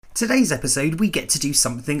Today's episode, we get to do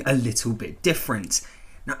something a little bit different.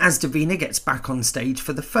 Now, as Davina gets back on stage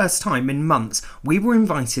for the first time in months, we were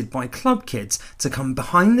invited by Club Kids to come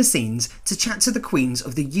behind the scenes to chat to the queens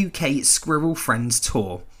of the UK Squirrel Friends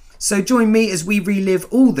Tour. So join me as we relive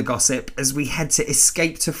all the gossip as we head to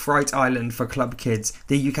Escape to Fright Island for Club Kids,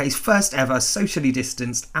 the UK's first ever socially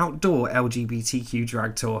distanced outdoor LGBTQ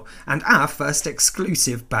drag tour, and our first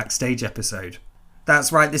exclusive backstage episode.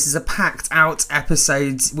 That's right, this is a packed out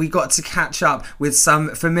episode. We got to catch up with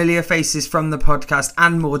some familiar faces from the podcast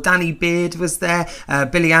and more. Danny Beard was there,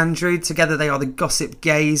 Billy Andrew, together they are the Gossip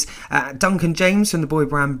Gays, Duncan James from the boy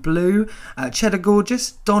band Blue, Cheddar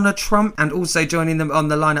Gorgeous, Donna Trump, and also joining them on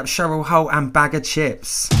the lineup, Cheryl Holt and Bag of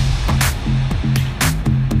Chips.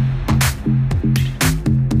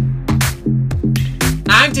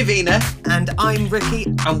 I'm Davina. And I'm Ricky.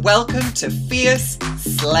 And welcome to Fierce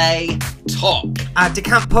Slay Talk, a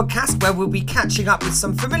Decamp podcast where we'll be catching up with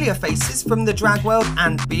some familiar faces from the drag world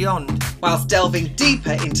and beyond, whilst delving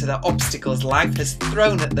deeper into the obstacles life has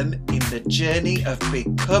thrown at them in the journey of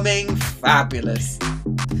becoming fabulous.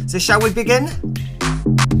 So shall we begin?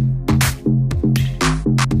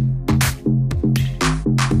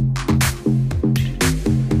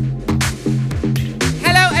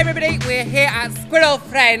 We're here at Squirrel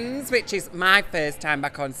Friends, which is my first time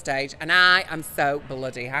back on stage, and I am so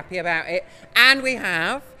bloody happy about it. And we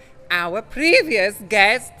have our previous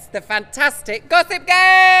guests, the fantastic Gossip Gays!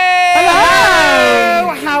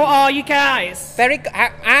 Hello! How are you guys?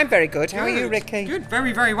 I'm very good. How are you, Ricky? Good,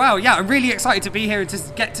 very, very well. Yeah, I'm really excited to be here and to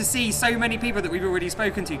get to see so many people that we've already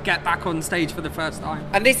spoken to get back on stage for the first time.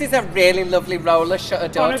 And this is a really lovely roller shutter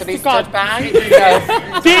door Honest to be to God. stood by. So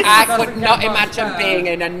I could not imagine being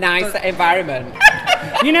in a nicer environment.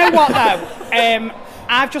 You know what though?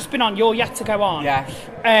 I've just been on. You're yet to go on. Yeah.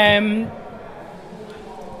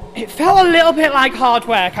 It felt a little bit like hard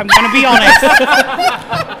work, I'm going to be honest.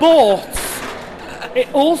 But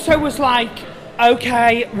it also was like,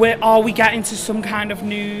 okay, are we getting to some kind of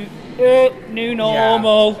new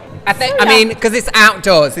normal? Yeah. I mean, because it's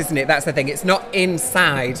outdoors, isn't it? That's the thing. It's not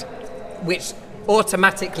inside, which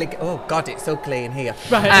automatically, oh God, it's so clean here.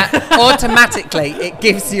 Right. Automatically, it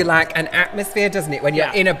gives you like an atmosphere, doesn't it? When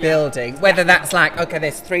you're in a building, whether that's like, okay,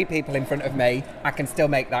 there's 3 people in front of me, I can still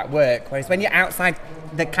make that work. Whereas when you're outside,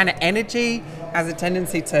 the kind of energy has a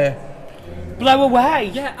tendency to blow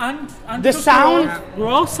away. Yeah, and the sound. We're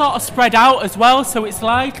all sort of spread out as well, so it's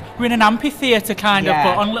like we're in an amphitheatre kind of,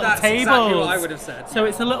 but on little That's tables. exactly what I would have said. So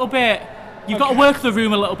it's a little bit. You've got to work the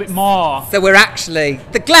room a little bit more. So we're actually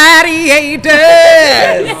the gladiators.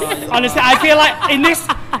 Honestly, I feel like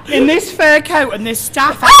in this fur coat and this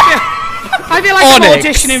staff, I feel like I'm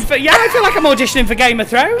auditioning for. Yeah, I feel like I'm auditioning for Game of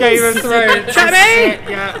Thrones. Game of Thrones. Do you know what I mean?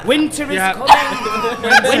 Yeah. Winter is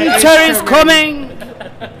coming. Winter is coming.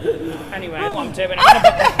 Anyway, what I'm doing,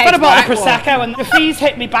 I've got a bottle of Prosecco and the fees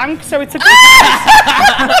hit me bank, so it's a good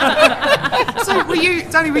So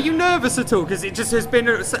Danny, were you nervous at all? Because it just has been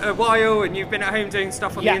a while and you've been at home doing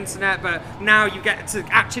stuff on the internet, but now you get to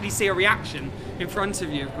actually see a reaction in front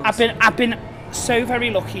of you, of course. I've been so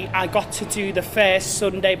very lucky. I got to do the first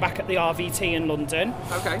Sunday back at the RVT in London.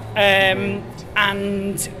 Okay.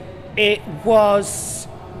 And it was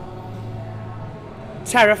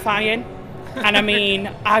terrifying. And I mean,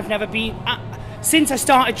 I've never been... since I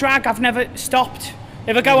started drag, I've never stopped.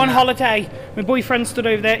 If I go on holiday, my boyfriend stood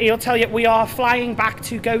over there, he'll tell you we are flying back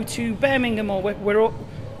to go to Birmingham, or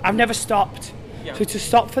I've never stopped. Yeah. So to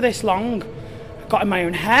stop for this long, I got in my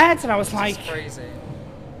own head and I was like... crazy.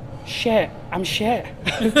 Shit, I'm shit.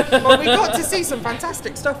 Well, we got to see some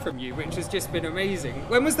fantastic stuff from you, which has just been amazing.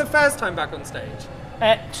 When was the first time back on stage?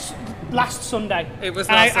 Last Sunday. It was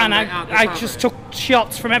last Sunday. And I just took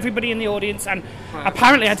shots from everybody in the audience, and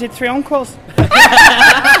apparently I did 3 encores.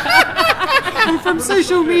 Well, from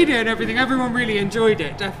social media and everything, everyone really enjoyed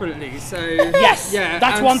it, definitely. So yes, yeah,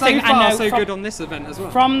 that's and one so thing far, I know. So good on this event as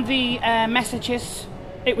well. From the messages,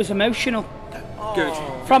 it was emotional. Good.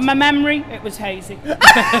 From my memory, it was hazy. But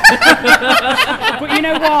you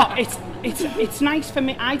know what? It's nice for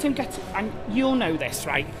me. I don't get to, and you'll know this,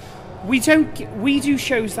 right? We do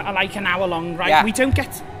shows that are like an hour long, right? Yeah. We don't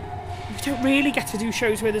really get to do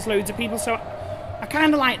shows where there's loads of people. So I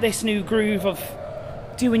kind of like this new groove of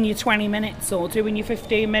doing your 20 minutes or doing your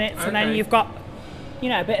 15 minutes, and then you've got,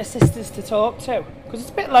 a bit of sisters to talk to, because it's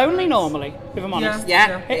a bit lonely normally, if I'm honest.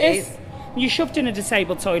 Yeah, it is. You're shoved in a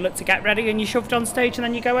disabled toilet to get ready, and you're shoved on stage, and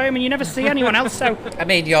then you go home, and you never see anyone else. So, I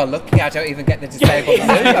mean, you're lucky. I don't even get the disabled loo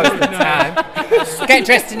most of the time. Get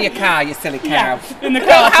dressed in your car, you silly cow. Yeah, in the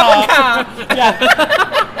car park. Have a car. Yeah.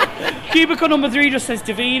 Cubicle number 3 just says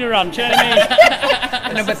Davina on. Do you know what I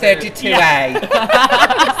mean? Number 32A.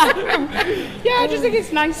 I just think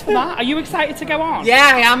it's nice for that. Are you excited to go on?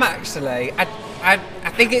 Yeah, I am actually. I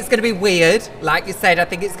think it's going to be weird. Like you said, I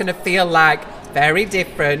think it's going to feel like very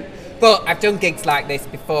different. But I've done gigs like this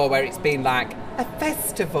before where it's been like a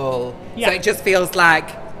festival. Yeah. So it just feels like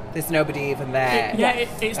there's nobody even there. Yeah,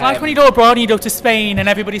 it's like when you go abroad and you go to Spain and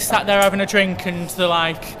everybody's sat there having a drink and they're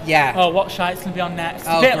like, Yeah. oh, what shite's going to be on next?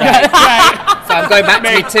 Oh, A bit great. like- Right. So I'm going back to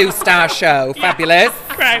my 2-star show. Fabulous.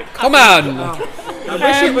 Great. Come on. I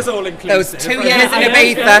wish it was all inclusive. Those 2 years in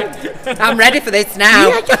Ibiza. I'm ready for this now.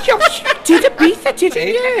 Yeah, you did Ibiza, didn't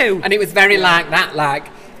you? And it was very like that, like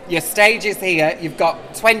your stage is here, you've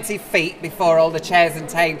got 20 feet before all the chairs and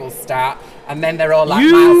tables start, and then they're all like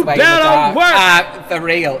You miles away in the better dark. work. For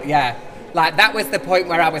real, yeah. Like that was the point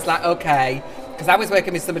where I was like, okay, because I was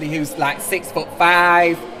working with somebody who's like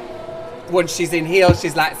 6'5". Once she's in heels,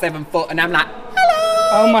 she's like 7 foot, and I'm like, hello.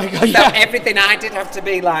 Oh my God, So yeah. everything I did have to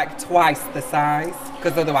be like twice the size,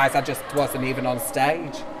 because otherwise I just wasn't even on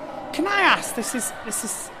stage. Can I ask, this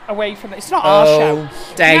is away from it, it's not our show.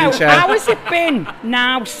 Danger. Now, how has it been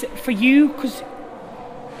now for you? Because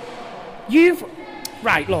you've...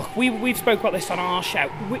 Right, look, we've spoke about this on our show.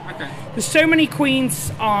 There's so many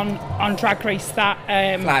queens on Drag Race that...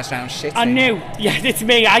 Flies round shit. I knew. Yeah, it's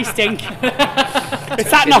me, I stink. It's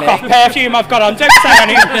that knockoff perfume I've got on, don't say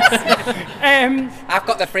anything. I've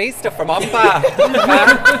got the free stuff from Ombar.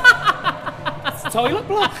 Toilet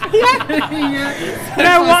block. Yeah.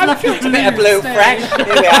 No, what I'm A bit of blue fresh.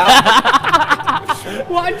 Here we are.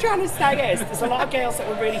 What I'm trying to say is there's a lot of girls that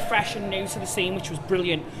were really fresh and new to the scene, which was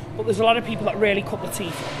brilliant, but there's a lot of people that really cut the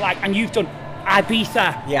teeth, like, and you've done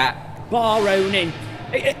Ibiza, Yeah. bar owning,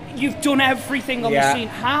 you've done everything on the Yeah. scene.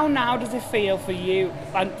 How now does it feel for you,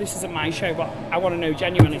 and this isn't my show, but I want to know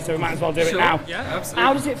genuinely, so we might as well do it now. Yeah, absolutely.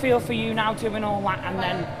 How does it feel for you now doing all that and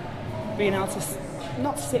then being able to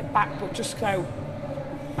not sit back but just go,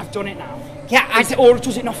 I've done it now? Yeah, Or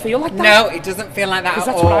does it not feel like that? No, it doesn't feel like that at Because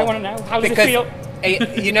all. that's what I want to know. How does Because it feel?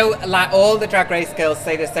 you know, like all the Drag Race girls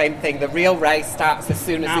say the same thing. The real race starts as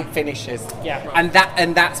soon as Now. it finishes. Yeah. And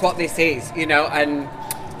that's what this is, you know. And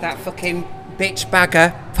that fucking bitch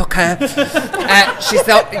bagger, fucker. She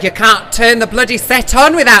thought you can't turn the bloody set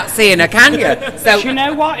on without seeing her, can you? So Do you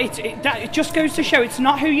know what? It just goes to show it's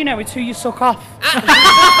not who you know, it's who you suck off.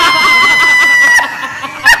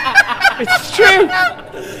 It's true.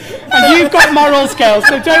 And you've got morals, girls,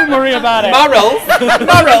 so don't worry about it.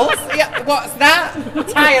 morals. Yeah, what's that?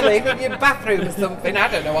 Tiling in your bathroom or something? I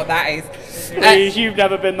don't know what that is. Please, you've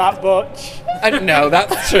never been that butch. No,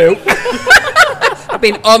 that's true. I've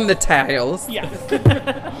been on the tiles. Yeah.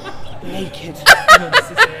 Naked.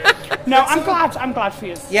 No, I'm glad for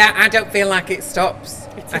you. Yeah, I don't feel like it stops.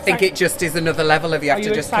 I think it just is another level of you have Are to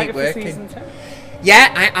you just excited keep for working. season 2?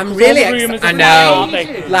 Yeah, I'm All really the rumours excited. I are flying, know.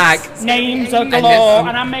 aren't they? Like, Names are And galore, then-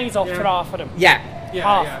 and I'm made up for half of them. yeah.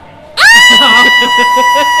 Half. Yeah.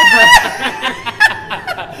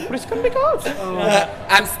 But it's going to be good.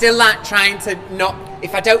 I'm still like trying to not.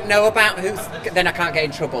 If I don't know about who's, then I can't get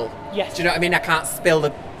in trouble. Yes. Do you know what I mean? I can't spill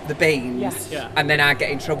the beans. Yes. Yeah. And then I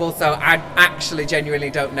get in trouble. So I actually genuinely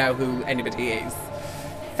don't know who anybody is.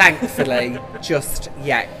 Thankfully, just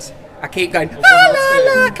yet. I keep going, la la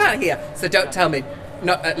la, I can't hear. So don't tell me.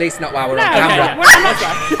 Not at least not while we're on camera.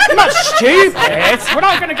 We're not stupid. We're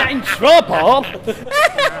not going to get in trouble. Anyway,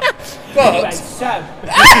 But so.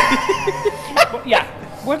 But yeah,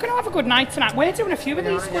 we're going to have a good night tonight. We're doing a few of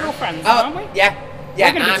these Squirrel Friends, aren't we? yeah. We're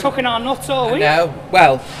going to be I'm- tucking our nuts all week. No.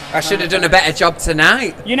 Well, I should have done a better job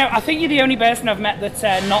tonight. You know, I think you're the only person I've met that's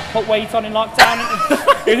not put weight on in lockdown.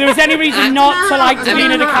 If there was any reason not to like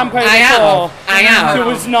Davina De Campo I am. before, I am. there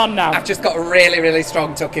was none now. I've just got really, really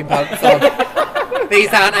strong tucking pants on.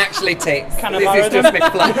 These aren't actually tits. Can I This borrow is just me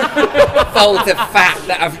folds of fat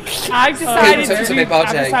that I've decided Scooped up to my I've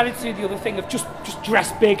body. decided to do the other thing of just dress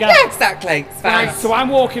bigger. Yeah, exactly. It's fine. Right, so I'm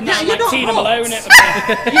walking around you're like not Tina hot. Malone at the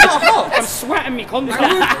minute. You're not hot. I'm sweating me cunt. I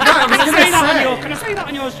Can was I gonna say that on say. your? Can I say that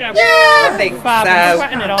on your show? I think Fab, I'm so.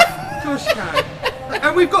 sweating it off. Of course you can.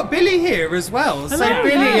 And we've got Billy here as well. So Hello.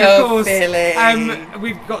 Billy, Hello, of course, Billy.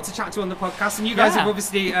 we've got to chat to on the podcast, and you guys Yeah. have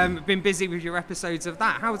obviously been busy with your episodes of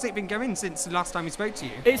that. How has it been going since the last time we spoke to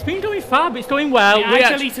you? It's been going fab, it's going well. Yeah, We I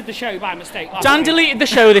act- deleted the show by mistake. last Dan week. deleted the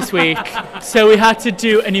show this week, so we had to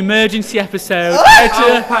do an emergency I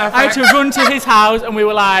had to run to his house, and we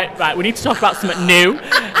were like, right, we need to talk about something new.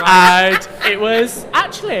 And it was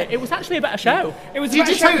actually a better show. It was Did about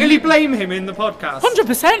you a show- totally blame him in the podcast?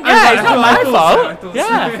 100%, I yeah, it's not thought my so, I fault. thought so. I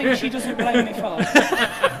Yeah. think she doesn't blame me for it.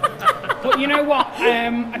 But you know what? I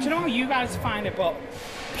don't know how you guys find it, but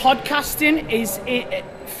podcasting is,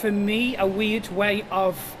 for me, a weird way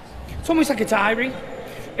of... It's almost like a diary.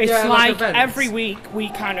 It's Yeah, like events. every week we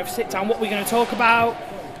kind of sit down, what we're going to talk about,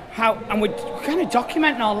 and we're kind of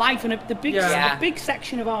documenting our life. And the big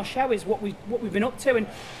section of our show is what we've been up to, and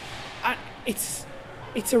it's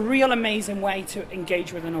a real amazing way to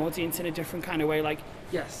engage with an audience in a different kind of way. Like,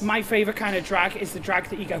 yes, my favourite kind of drag is the drag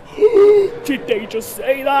that you go, did they just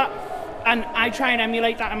say that? And I try and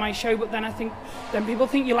emulate that in my show, but then I think then people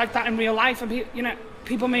think you like that in real life, and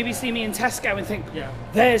people maybe see me in Tesco and think,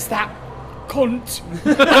 there's that cunt.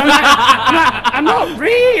 I'm not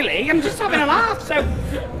really, I'm just having a laugh. So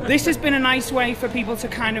this has been a nice way for people to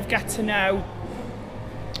kind of get to know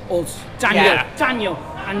us, Daniel,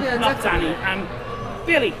 and not Danny, and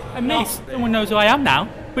Billy, and me. Someone knows who I am now,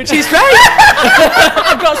 which is great.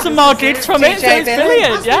 I've got some more gigs from it, so it's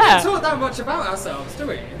brilliant. We don't talk that much about ourselves, do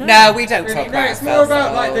we? No, we don't talk about it's ourselves. more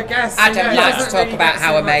about like the guests. I don't like to talk about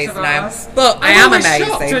how amazing I am, but I am amazing,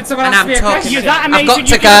 and I'm talking. You're that I've amazing. got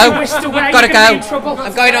to go. I've got to go.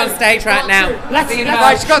 I'm going on stage right now. She's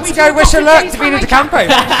got to go wish her luck to Davina De Campo.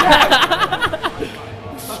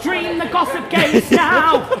 Stream the Gossip Games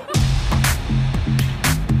now.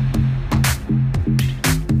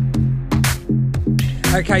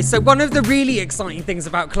 Okay, so one of the really exciting things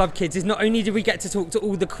about Club Kids is not only do we get to talk to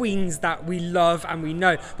all the queens that we love and we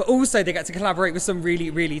know, but also they get to collaborate with some really,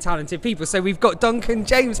 really talented people. So we've got Duncan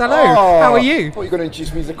James. Hello, how are you? I thought you were going to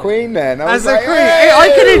introduce me as a queen then. As a queen? Hey!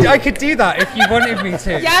 I could do that if you wanted me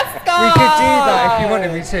to. Yes, God! We could do that if you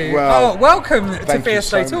wanted me to. Well, welcome to thank you Fierce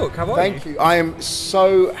Slow so Talk. How are you? Thank you. I am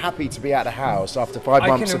so happy to be at the house after 5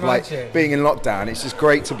 months of being in lockdown. It's just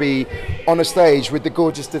great to be on a stage with the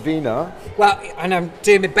gorgeous Davina. Well, and I'm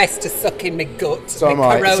doing my best to suck in my gut. So am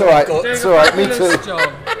I. It's all right. It's all right. Me too.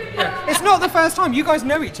 Yeah. It's not the first time. You guys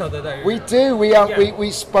know each other though. We do.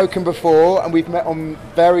 We've spoken before, and we've met on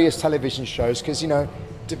various television shows because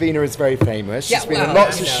Davina is very famous. She's been on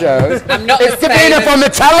lots of shows. I'm not it's as Davina famous. from the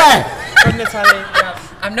telly. From the telly. Yeah.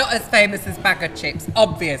 I'm not as famous as Bag of Chips,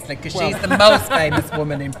 obviously, because she's the most famous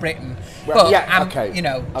woman in Britain. Well,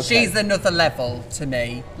 but she's another level to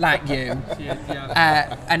me, like you.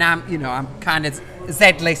 And I'm kind of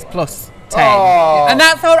Z-list plus 10. Oh. And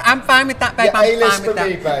that's all. I'm fine with that, babe. I'm A-list fine with for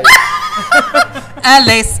me, that. babe. A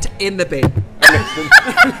list in the bin.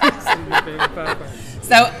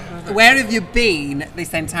 So, where have you been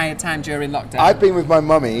this entire time during lockdown? I've been with my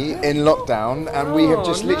mummy in lockdown, and we have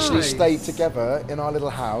just literally stayed together in our little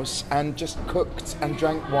house and just cooked and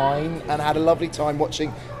drank wine and had a lovely time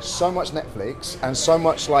watching so much Netflix and so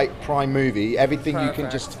much like Prime Movie. Everything you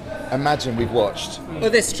can just imagine we've watched.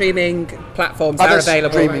 Other streaming platforms are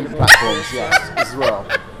available. Streaming platforms, yes, as well.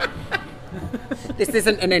 This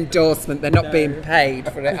isn't an endorsement. They're not being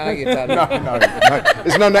paid for it, are you, Dan? No.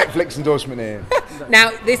 There's no Netflix endorsement here.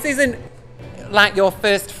 Now, this isn't like your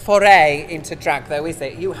first foray into drag, though, is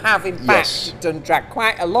it? You have, in fact, done drag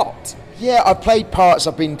quite a lot. Yeah, I've played parts.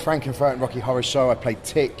 I've been Frankenfurter in Rocky Horror Show. I played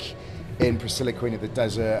Tick in Priscilla, Queen of the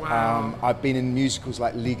Desert. Wow. I've been in musicals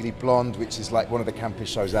like Legally Blonde, which is like one of the campest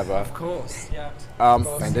shows ever. Of course, yeah.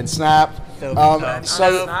 Bend and Snap. And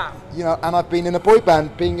I've been in a boy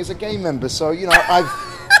band, being as a gay member. So I've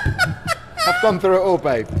gone through it all,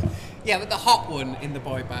 babe. Yeah, but the hot one in the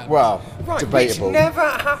boy band. Well, Right, debatable. which never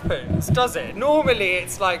happens, does it? Normally,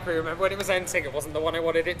 it's like, we remember when it was NSYNC, it wasn't the one I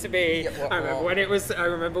wanted it to be. I remember when it was.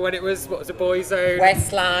 What was it? Boyzone.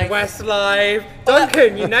 Westlife.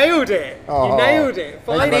 Duncan, you nailed it. You nailed it.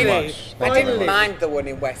 Thank you very Finally. much. I didn't mind the one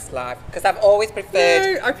in Westlife because I've always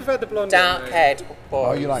preferred I preferred the blonde. dark-haired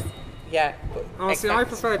boys. Oh, you like? Yeah. Oh, see, I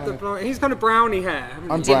preferred the blonde. He's kind of browny hair.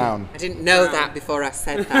 I'm brown. I didn't know that before I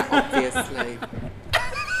said that, obviously.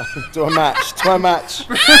 Do I match?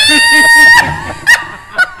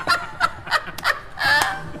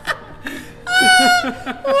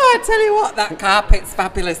 Oh, I tell you what, that carpet's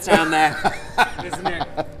fabulous down there. Isn't it?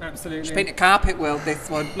 Absolutely. It's been a carpet world, this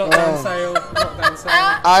one. Lockdown sale.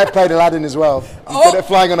 I played Aladdin as well. Good at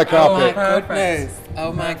flying on a carpet.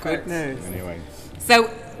 Oh my goodness. Anyway. So,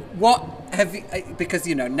 what have you, because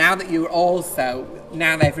now that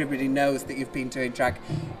now that everybody knows that you've been doing drag,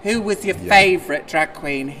 who was your favourite drag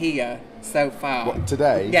queen here so far? What,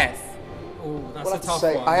 today? Yes. Oh, that's a tough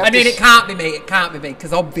one. It can't be me,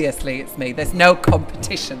 because obviously it's me. There's no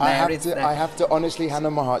competition there, is there? I have to honestly, hand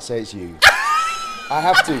on my heart, say it's you. I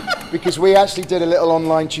have to, because we actually did a little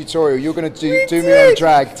online tutorial. You're going to do me on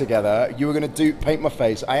drag together. You were going to paint my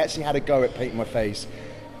face. I actually had a go at painting my face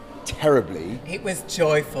terribly. It was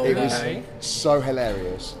joyful. It was so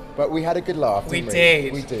hilarious. But we had a good laugh, didn't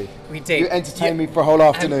we? We did. You entertained me for a whole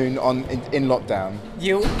afternoon in lockdown.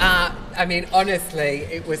 You are, honestly,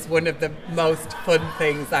 it was one of the most fun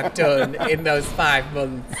things I've done in those 5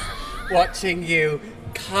 months. Watching you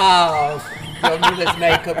carve your mother's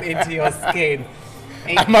makeup into your skin.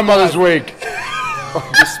 And my mother's wig.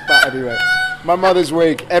 Just spat everywhere. My mother's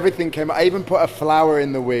wig, everything came out. I even put a flower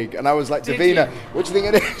in the wig, and I was like, Davina, what do you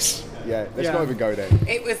think it is? Yeah, let's not even go there.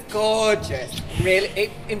 It was gorgeous,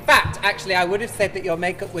 really. In fact, actually, I would have said that your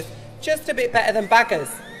makeup was just a bit better than Bagger's.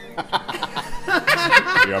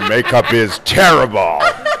 Your makeup is terrible.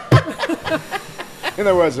 In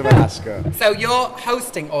the words of Alaska. So you're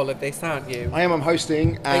hosting all of this, aren't you? I am. I'm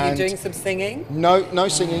hosting. Are you And doing some singing? no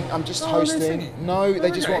singing. I'm just hosting. No, they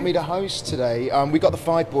just want me to host today. We got the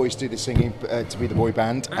Five Boys do the singing to be the boy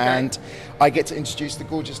band, and I get to introduce the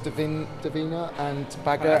gorgeous Davina and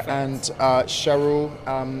Bagger and Cheryl,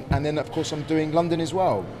 and then of course I'm doing London as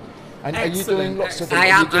well. And are you doing lots of things? I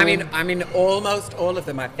am. I mean, almost all of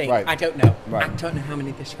them. I think. Right. I don't know. Right. I don't know how many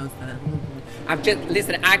of the shows there are.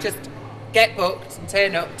 I just get booked,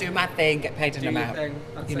 turn up, do my thing, get paid an amount.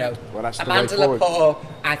 You know. Well, that's the way Amanda forward. Lepore,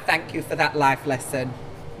 I thank you for that life lesson.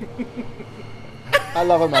 I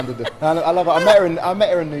love Amanda. I love her. I met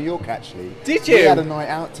her in New York actually. Did you? We had a night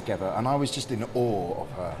out together, and I was just in awe of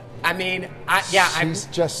her. I mean, She's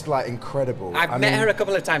just like incredible. I've met her a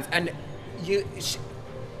couple of times, and you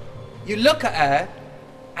look at her,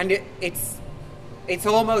 and it's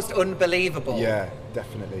almost unbelievable. Yeah,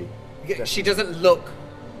 definitely. She doesn't look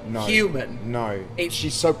No, human. No, It's-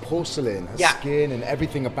 she's so porcelain. Her skin and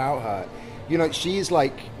everything about her. You know, she's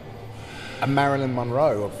like a Marilyn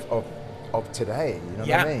Monroe of today. You know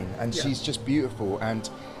what I mean? And she's just beautiful and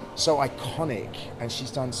so iconic. And she's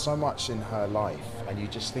done so much in her life. And you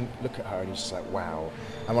just look at her, and you're just like, wow.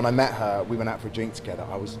 And when I met her, we went out for a drink together.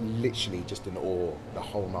 I was literally just in awe the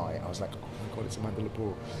whole night. I was like, oh my God, it's Amanda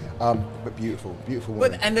Lepore. But beautiful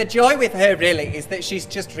woman. And the joy with her really is that she's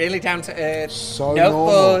just really down to earth. So no normal.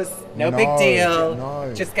 buzz, no big deal.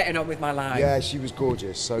 No. Just getting on with my life. Yeah, she was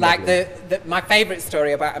gorgeous. So Like lovely. my favourite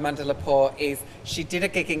story about Amanda Lepore is she did a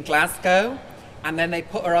gig in Glasgow, and then they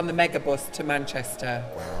put her on the megabus to Manchester.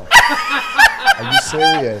 Wow. Are you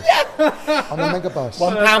serious? On the megabus?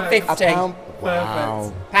 £1.50.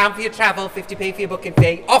 Wow. £1 for your travel, 50p for your booking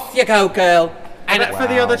fee. Off you go, girl. And For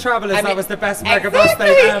the other travellers, I mean, that was the best megabus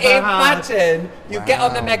they've ever had. Imagine you get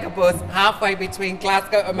on the megabus halfway between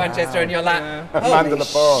Glasgow and Manchester, and you're like, Amanda holy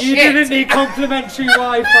Lepore. You shit. didn't need complimentary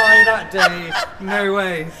Wi-Fi that day. No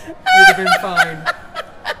way. You'd have been fine.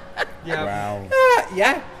 Yeah. Wow.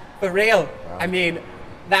 Yeah, for real. I mean,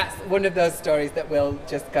 that's one of those stories that will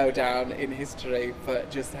just go down in history for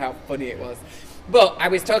just how funny it was. But I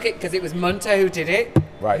was talking, because it was Munter who did it,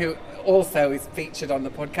 Right. who also is featured on the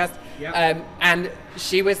podcast. Yeah. And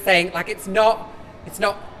she was saying, like, it's not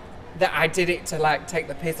that I did it to, like, take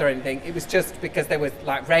the piss or anything. It was just because there was,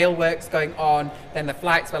 like, rail works going on. Then the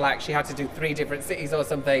flights were, like, she had to do 3 different cities or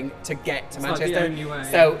something to get to It's like the Manchester. only way,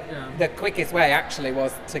 So yeah. the quickest way, actually,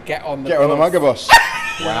 was to get on the Get on the bus. megabus.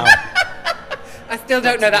 Wow. I still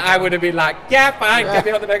don't know that I would have been like, yeah, fine, get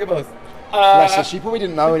me on the megabus. Bless her. She probably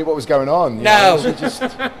didn't know what was going on. you No. know? She just,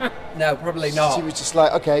 No, probably not. she was just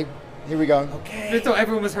like, okay, here we go. They thought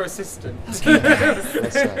everyone was her assistant. Bless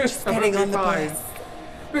her. Getting on the Fine. bus.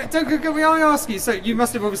 But Duncan, can I ask you? So you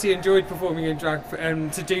must have obviously enjoyed performing in drag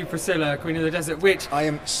to do Priscilla, Queen of the Desert. Which, I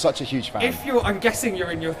am such a huge fan. I'm guessing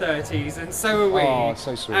you're in your 30s, and so are we. Oh,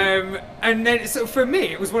 so sweet. And then, so for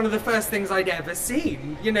me, it was one of the first things I'd ever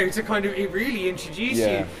seen. You know, to kind of it really introduce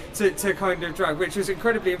Yeah. you to kind of drag, which was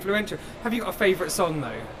incredibly influential. Have you got a favourite song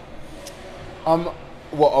though?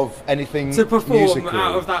 What of anything To perform musically?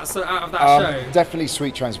 out of that show? Definitely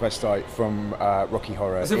Sweet Transvestite from Rocky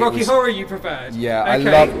Horror. So It Rocky was- Horror you preferred? Yeah, I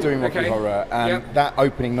Okay. love doing Rocky Okay. Horror, and Yep. that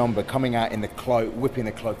opening number, coming out in the cloak, whipping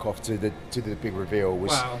the cloak off to the big reveal,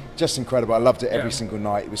 was Wow. just incredible. I loved it every Yeah. single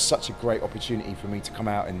night. It was such a great opportunity for me to come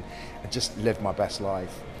out and just live my best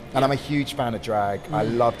life. And I'm a huge fan of drag. I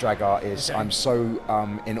love drag artists. Okay. I'm so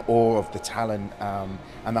in awe of the talent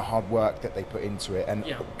and the hard work that they put into it. And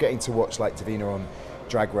Yeah. getting to watch like Davina on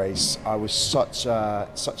Drag Race, I was such a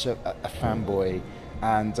fanboy.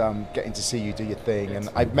 And getting to see you do your thing, and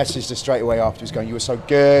I messaged her straight away afterwards, going, "You were so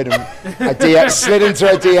good," and I slid into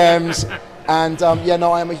her DMs. And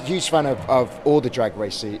I am a huge fan of all the Drag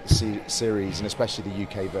Race series, and especially the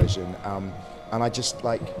UK version. And I just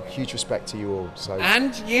huge respect to you all. So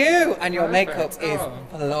And you, and your makeup Perfect. is Oh.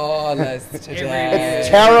 flawless today. really it's is.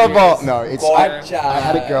 terrible. No, it's Gorgeous. I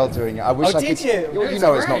had a girl doing it. I wish Oh, I did could. you? You It's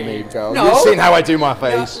know it's not great. me, girl. No. You've seen how I do my Not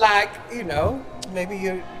face. like, maybe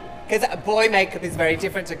you... Because boy makeup is very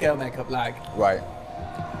different to girl makeup, like. Right.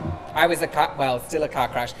 I was still a car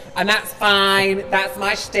crash. And that's fine. That's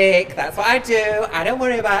my shtick. That's what I do. I don't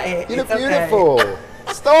worry about it. You look It's okay. beautiful.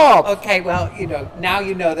 Stop. Okay, well, now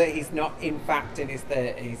you know that he's not, in fact, in his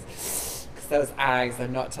 30s. those eyes are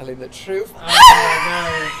not telling the truth.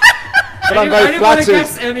 But I'm very flattered.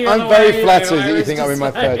 I'm very flattered that you think I'm in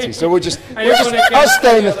my 30s. So I'll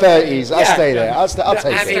stay in the 30s. I'll stay there. I'll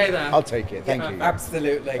take it. I'll take it. Thank you.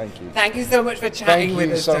 Absolutely. Thank you. Thank you so much for chatting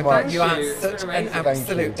with us. so much. You are such an Thank you.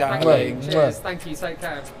 absolute darling. Cheers, thank you, take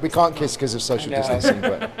care. We can't kiss because of social distancing,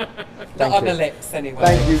 but Not on the lips, anyway.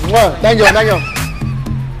 thank you. Thank you.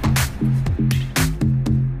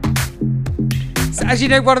 So, as you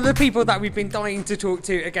know, one of the people that we've been dying to talk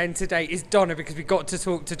to again today is Donna, because we got to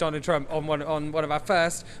talk to Donald Trump on one of our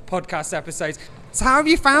first podcast episodes. So how have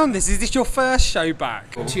you found this? Is this your first show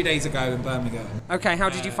back? 2 days ago in Birmingham. Okay, how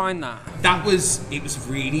did you find that? It was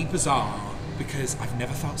really bizarre because I've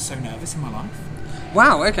never felt so nervous in my life.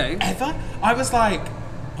 Wow, okay. Ever. I was like,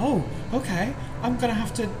 oh, okay, I'm going to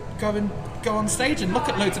have to go on stage and look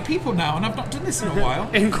at loads of people now, and I've not done this in a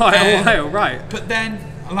while. In quite a while, right. But then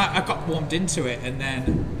I got warmed into it, and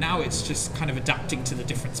then now it's just kind of adapting to the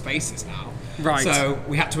different spaces now. Right. So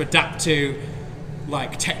we had to adapt to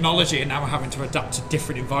like technology, and now we're having to adapt to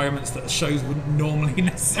different environments that the shows wouldn't normally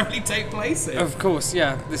necessarily take place in. Of course,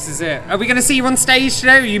 yeah, this is it. Are we going to see you on stage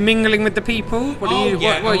today? Are you mingling with the people? What are you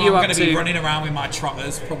up I'm going to to? be running around with my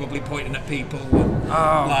trotters, probably pointing at people,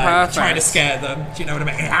 perfect. trying to scare them. Do you know what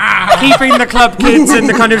I mean? Keeping the club kids and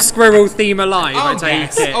the kind of squirrel theme alive, I take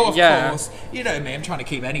yes. it. Oh, of course. You know me, I'm trying to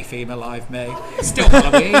keep any theme alive, me. Still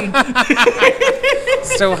Halloween.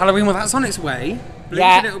 Still Halloween, well, that's on its way.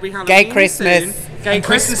 Yeah, It'll be Halloween Gay Christmas. soon. Gay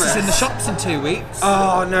Christmas is in the shops in 2 weeks.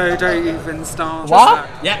 Oh no, don't even start. What?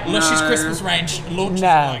 Yeah, Lush's Christmas range launches in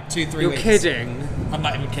like 2-3 You're weeks. kidding. I'm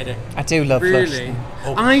not even kidding. I do love Really? Lush.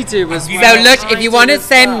 I do as So well. look, if you want to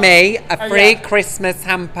send me a Oh, free yeah. Christmas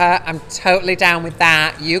hamper, I'm totally down with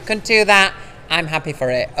that. You can do that. I'm happy for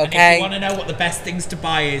it, And if okay? you want to know what the best things to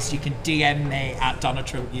buy is, you can DM me at Donald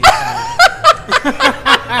Trump UK.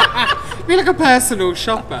 You're like a personal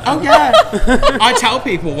shopper. Oh yeah. I tell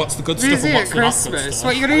people what's the good stuff Busy and at what's the not good Christmas. stuff.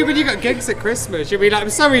 What you gonna do when you got gigs at Christmas? You'll be like, I'm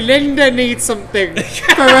sorry, Linda needs something for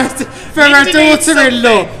her Linda needs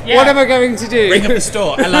daughter-in-law. something. Yeah. What am I going to do? Ring up the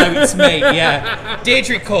store. Hello, it's me. Yeah.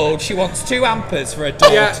 Deirdre called. She wants 2 hampers for her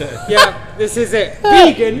daughter. Yeah, this is it.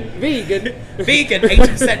 Vegan. Vegan.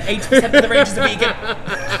 80% of the range is vegan.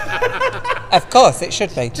 Of course, it should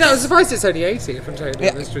be. Do you know, I'm surprised it's only 80, if I'm totally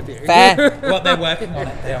honest with you. Fair. Well, they're working on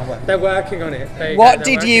it. They are working. They're working on it. There you What go, they're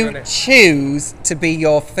did working you on it. choose to be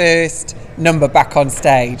your first number back on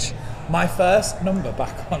stage? My first number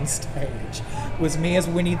back on stage was me as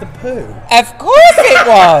Winnie the Pooh. Of course it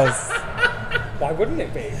was. Why wouldn't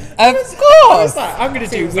it be? Of course. I'm going to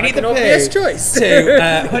do Seems Winnie like the an Pooh obvious choice.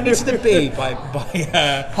 to Honey to the Bee by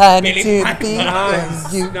Honey Billy to the Franklin. bee,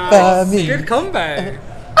 Nice, you nice. buy me. Good combo.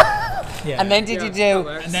 Yeah. And then did you do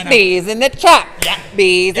And then bees in the trap? Yeah.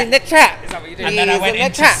 Bees in the trap. Is that what you did? And then I Bees went in the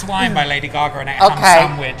into trap. Swine by Lady Gaga and ate a Okay. ham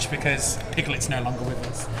sandwich because Piglet's no longer with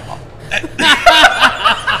us.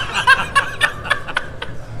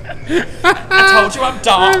 I told you I'm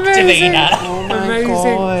dark, Amazing. Davina. Oh my Amazing.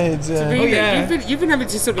 god. Davina, you've been having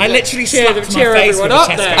to sort of I like literally cheer slapped my cheer face everyone with a up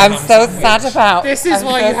Tesco there. I'm ham so sandwich. sad about. This is I'm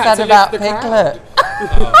why so you had sad to about lift the crowd.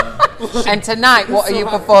 Piglet. And tonight, what are you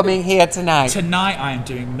performing here tonight? Tonight I am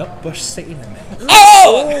doing Nutbush City Limit.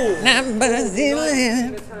 Oh! Numbers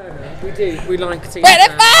 11. We do. We like to.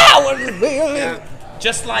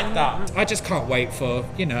 Just like that. I just can't wait for,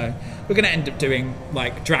 we're going to end up doing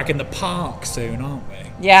like Drag in the Park soon, aren't we?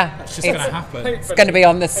 Yeah, It's just going to happen. it's going to be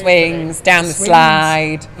on the swings, down the Swings.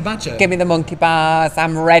 slide. Imagine. Give me the monkey bars.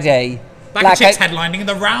 I'm ready. Like Like a chick's I- headlining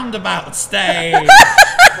the roundabout stage.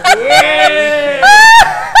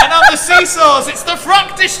 And on the seesaws, it's the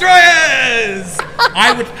Frock Destroyers.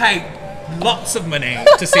 I would pay lots of money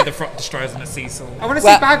to see the Frock Destroyers on a seesaw. I want to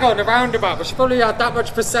Well- see Bag on a roundabout, but she probably had that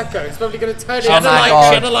much prosecco. It's probably going to turn it. She had, my she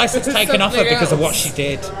God. had a license taken off her Something because of what else. she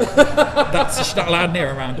did. She's not allowed near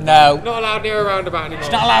a roundabout. No. Not allowed near a roundabout anymore.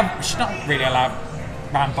 She's not really allowed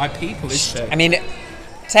round by people, is she? I mean,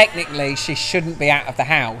 technically, she shouldn't be out of the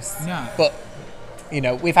house. No. But,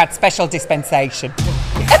 we've had special dispensation.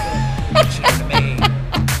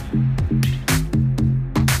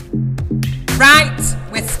 Right,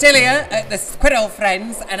 we're still here at the Squirrel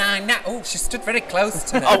Friends, and I'm now. Oh, she stood very close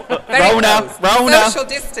to me. Very close. Rona. Social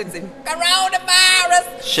distancing.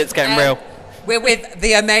 Coronavirus. Shit's getting real. We're with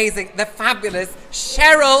the amazing, the fabulous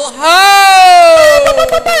Cheryl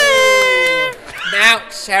Ho. Now,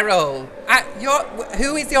 Cheryl,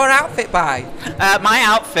 who is your outfit by? My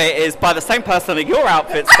outfit is by the same person that your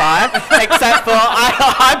outfit's by, except for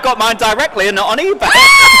I've got mine directly and not on eBay.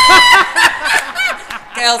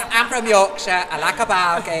 Girls, I'm from Yorkshire. I like a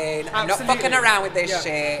bargain. I'm not Absolutely. fucking around with this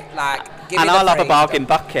shit. Like, give And me the I love a freedom. bargain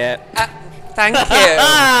bucket. Thank you.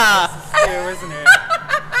 Isn't it?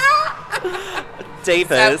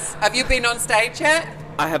 Divas. So, have you been on stage yet?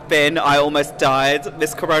 I have been. I almost died.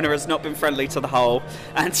 Miss Corona has not been friendly to the whole,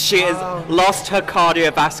 and she has lost her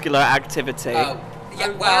cardiovascular activity. Oh, yeah.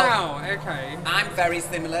 Well, Wow, okay. I'm very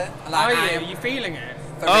similar. Are Like, you? I Are am you feeling it?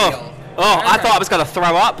 for real. Oh, I thought I was going to throw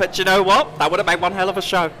up, but you know what? That would have made one hell of a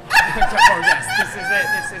show. Yes,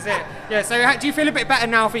 this is it. Yeah, so do you feel a bit better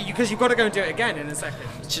now because you've got to go and do it again in a second?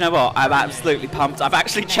 Do you know what? I'm absolutely pumped. I've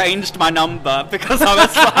actually changed my number because I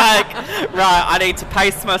was like, right, I need to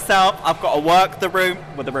pace myself. I've got to work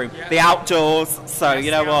the outdoors. So Yes,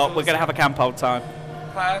 you know the what? outdoors. We're going to have a camp old time.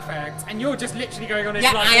 Perfect. And you're just literally going on it.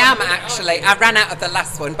 Yeah, like I am actually. I ran out of the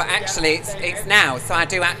last one, but actually it's now, so I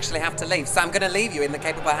do actually have to leave. So I'm going to leave you in the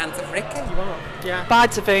capable hands of Ricky. Yeah. Bye,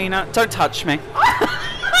 Davina. Don't touch me.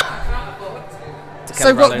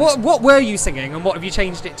 So what were you singing and what have you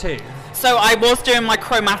changed it to? So I was doing my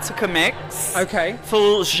Chromatica mix. Okay.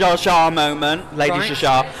 Full Zsa Zsa moment, Lady Right.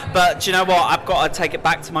 Zsa Zsa. But do you know what? I've got to take it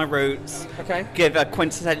back to my roots. Okay. Give a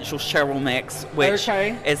quintessential Cheryl mix, which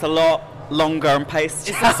Okay. is a lot longer and paced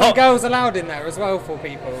Is there some out. girls allowed in there as well for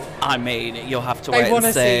people? I mean, you'll have to wait They want to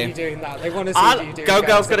and see you see. doing that. They want to see I'll- you doing Go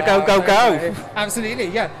Girls Gotta Go, allowed, go, don't go. they? Absolutely,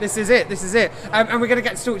 yeah. This is it. And we're going to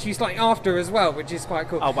get to talk to you slightly after as well, which is quite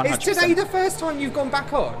cool. Oh, 100%. Is today the first time you've gone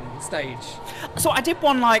back on stage? So I did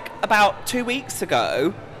one like about 2 weeks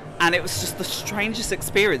ago, and it was just the strangest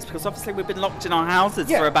experience because obviously we've been locked in our houses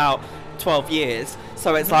Yeah. for about 12 years.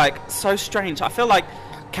 So it's like so strange. I feel like,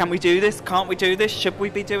 can we do this? Can't we do this? Should we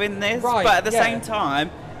be doing this? Right, But at the yeah. same time,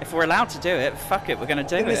 if we're allowed to do it, fuck it, we're going to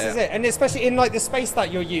do And this is it. And especially in like the space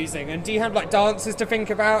that you're using. And do you have like dancers to think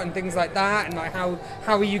about and things like that? And like how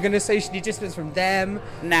are you going to socially distance from them?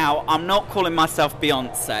 Now, I'm not calling myself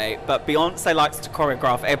Beyonce, but Beyonce likes to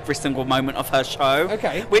choreograph every single moment of her show.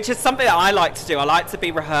 Okay. Which is something that I like to do. I like to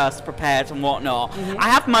be rehearsed, prepared, and whatnot. Mm-hmm. I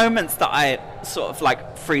have moments that I sort of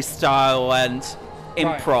like freestyle and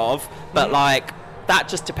improv, but like that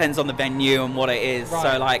just depends on the venue and what it is.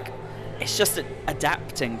 Right. So like, it's just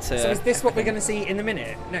adapting to. So is this what we're going to see in a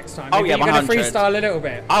minute next time? Oh, Maybe yeah, you're going to 100. freestyle a little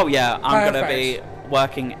bit. Oh yeah, I'm going to Perfect. be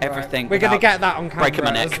working everything. We're going to without get that on breaking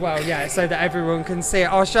my camera neck. as well, yeah, so that everyone can see it.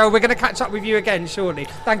 Oh, Cheryl, we're going to catch up with you again shortly.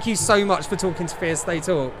 Thank you so much for talking to Fierce They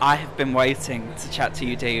Talk. I have been waiting to chat to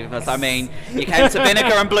you, Divas. I mean, you came to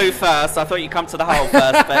Vinegar and Blue first. I thought you'd come to the whole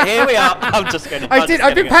first, but here we are. I'm just kidding. I've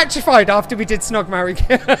been petrified after we did Snog, Marry,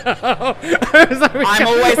 Kill. I'm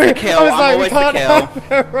always the kill. I'm always the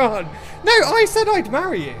kill. No, I said I'd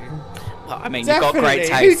marry you. Well, I mean, Definitely. you've got great Who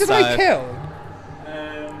taste. did I kill?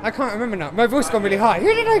 I can't remember now. My voice gone really high.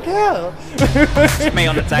 Who did I kill? It's me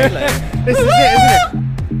on the daily. This is it, isn't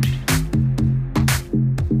it?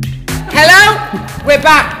 Hello, we're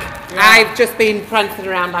back. I've just been prancing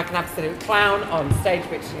around like an absolute clown on stage,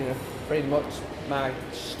 which is pretty much my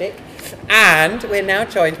shtick. And we're now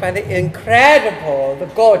joined by the incredible, the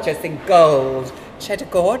gorgeous in gold, Cheddar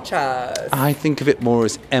Gorgeous. I think of it more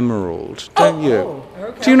as emerald, don't you?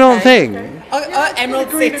 Okay. Do you not think?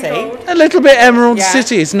 Emerald City. A little bit Emerald Yeah.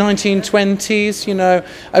 City. It's 1920s, you know.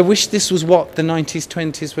 I wish this was what the 90s,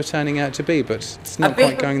 20s were turning out to be, but it's not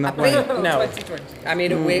quite going that way. No. I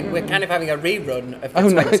mean, we're kind of having a rerun of the Oh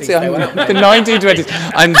no, 20s, it's though, aren't we? the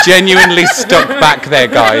 1920s. I'm genuinely stuck back there,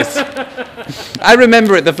 guys. I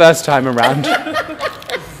remember it the first time around.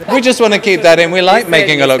 We just want to keep that in. We like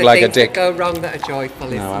making her look like a dick. Go wrong that are joyful,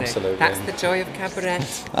 isn't No, it? absolutely. That's the joy of cabaret.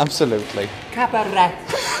 Absolutely. Cabaret.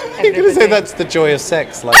 You're going to say that's the joy of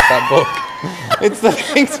sex, like that book. It's the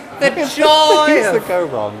things. The joy things that of go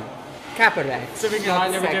wrong. cabaret. Something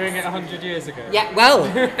like they were doing it 100 years ago. Yeah, well,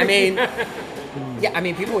 I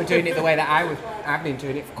mean, people were doing it the way that I've been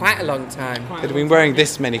doing it for quite a long time. They'd have been wearing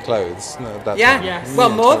this many clothes. No, that Yeah, time. Yes. well,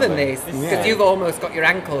 Yeah, more totally. than this, because Yeah. you've almost got your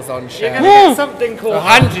ankles on, You're Cheryl. going to get something called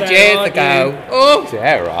 100 years ago. Oh,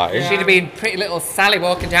 Dare I? she'd have been pretty little Sally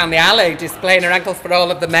walking down the alley displaying her ankles for all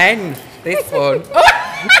of the men. This one.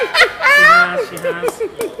 She has.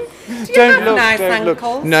 Don't look, nice don't look.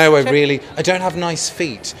 ankles? No, I don't have nice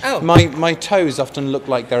feet. Oh. My toes often look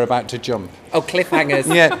like they're about to jump. Oh,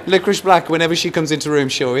 cliffhangers. Yeah, Licorice Black, whenever she comes into a room,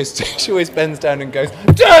 she always bends down and goes,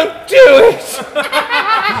 "Don't do it!"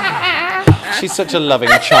 She's such a loving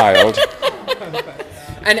child.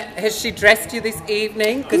 And has she dressed you this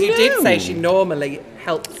evening? Because you did say she normally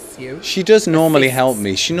helps you. She does normally Assists. help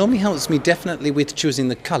me. She normally helps me definitely with choosing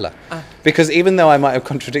the colour. Because even though I might have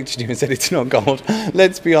contradicted you and said it's not gold,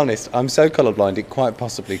 let's be honest, I'm so colourblind it quite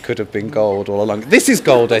possibly could have been gold all along. This is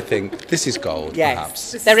gold, I think. This is gold, Yes.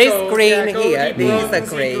 perhaps. There is gold, green yeah, here. goldy These are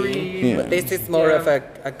bronzy green. green. But this is more of a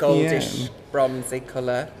goldish, Yeah. bronzy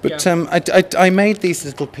colour. But I made these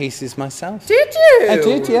little pieces myself. Did you? I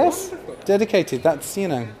did, yes. dedicated. That's, you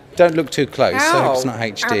know, don't look too close. So I hope it's not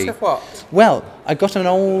HD. Out of what? Well, I got an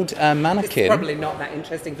old It's mannequin. probably not that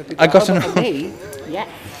interesting for people. I got but an- for me, yeah.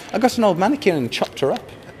 I got an old mannequin and chopped her up.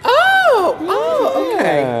 Oh,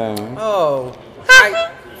 okay. Yeah. Oh,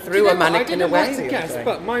 I threw a I mannequin don't know away. how to guess,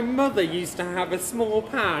 but my mother used to have a small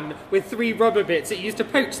pan with 3 rubber bits. It used to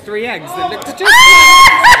poach 3 eggs. That looked just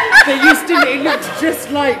like it looked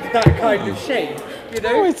just like that kind of shape. You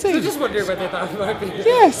know? Oh, I see. So just wondering whether that might be.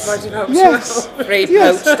 Yes. might have helped Yes. well. 3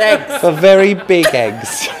 Yes. poached eggs. For very big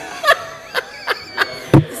eggs.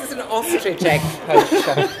 This is an ostrich egg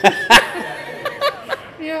poacher.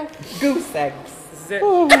 Yeah. Goose eggs. This is it.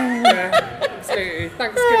 Yeah, absolutely.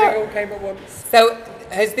 Thanksgiving all came at once. So,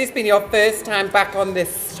 has this been your first time back on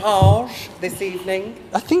this stage this evening?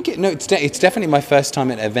 I think it's definitely my first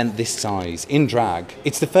time at an event this size in drag.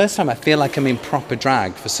 It's the first time I feel like I'm in proper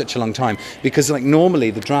drag for such a long time, because like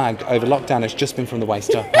normally the drag over lockdown has just been from the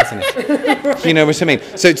waist up, hasn't it? You know what I mean?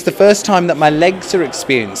 So it's the first time that my legs are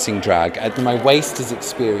experiencing drag and my waist is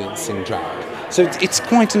experiencing drag. So it's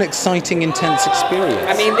quite an exciting, intense experience.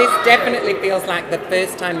 I mean, this definitely feels like the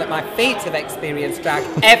first time that my feet have experienced drag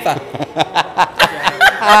ever.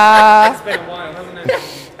 It's been a while, hasn't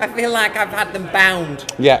it? I feel like I've had them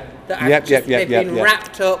bound. Yeah. That they've been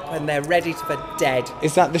wrapped up and they're ready for dead.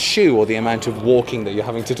 Is that the shoe or the amount of walking that you're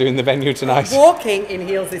having to do in the venue tonight? Walking in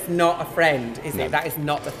heels is not a friend, is No. it? That is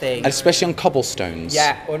not the thing. And especially on cobblestones.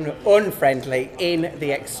 Yeah, unfriendly in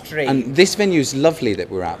the extreme. And this venue's lovely that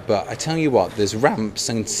we're at, but I tell you what, there's ramps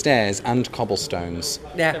and stairs and cobblestones.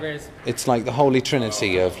 yeah, There is. It's like the holy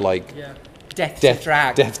trinity of like death to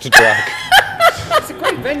drag. death to drag. It's a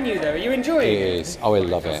great venue, though. Are you enjoying It it? is. Oh, I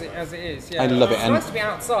love As it. it is, yeah. I love it, It's and- nice to be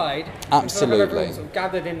outside. Absolutely. And to have everyone sort of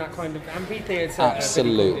gathered in that kind of amphitheatre.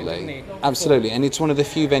 Absolutely. Absolutely. And it's one of the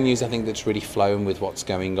few venues I think that's really flown with what's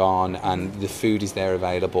going on, and the food is there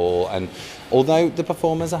available. And although the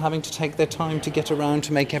performers are having to take their time to get around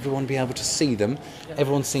to make everyone be able to see them,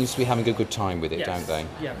 everyone seems to be having a good time with it, don't they?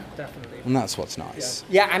 Yeah, definitely. And that's what's nice.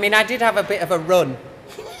 Yeah, I mean, I did have a bit of a run.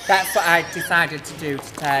 That's what I decided to do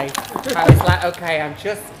today. I was like, okay, I'm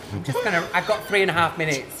just gonna. I've got 3.5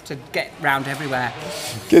 minutes to get round everywhere.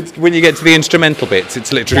 When you get to the instrumental bits,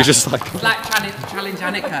 it's literally just like... It's like Challenge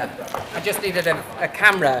Annika. I just needed a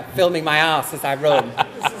camera filming my ass as I run.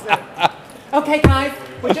 Okay, guys,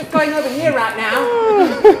 we're just going over here right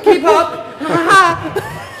now. Keep up.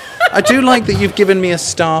 I do like that you've given me a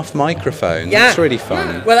staff microphone. Yeah. That's really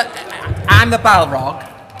fun. Well, I'm the Balrog.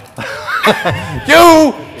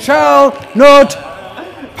 You shall not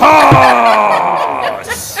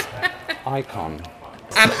pass! Icon.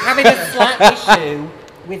 I'm having a slight issue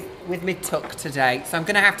with my tuck today, so I'm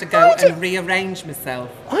going to have to go and rearrange myself.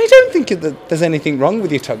 I don't think that there's anything wrong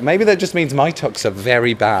with your tuck. Maybe that just means my tucks are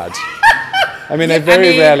very bad. I mean, I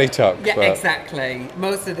very rarely tuck. Yeah, but... exactly.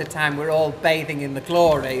 Most of the time, we're all bathing in the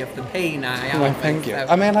glory of the peni. Well, aren't we? thank you. So-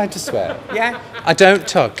 Am I allowed to swear? Yeah. I don't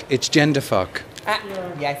tuck. It's gender fuck.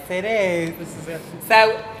 Yes, it is. This is it.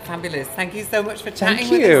 So fabulous. Thank you so much for chatting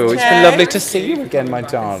Thank with you. us. It's been lovely to see you again, my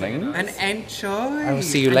darling. And enjoy. I will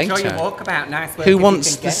see you Enjoy later. your walkabout. Nice work. Who if you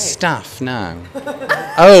wants can the get it. staff now?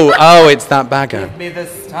 Oh, it's that bagger. Give me the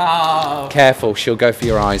staff. Careful, she'll go for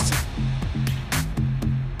your eyes.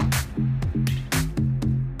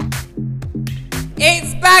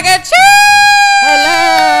 It's Bagger Cheese!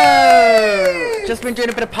 Hello! Just been doing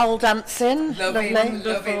a bit of pole dancing. Lovely.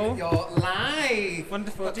 Wonderful. You're live.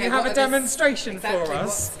 Wonderful. Okay, Do you have what a are the- demonstration exactly for what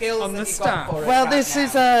us skills on have the you got staff? for us Well, right this now?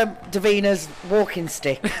 is Davina's walking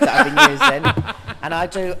stick that I've been using. And I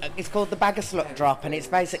do, it's called the Bagger Slut Drop, and it's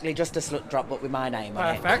basically just a slut drop but with my name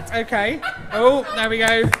on it. Perfect. Okay. Oh, there we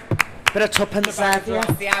go. Bit of tuppence there for you.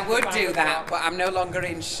 See, I would do that, but I'm no longer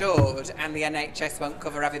insured, and the NHS won't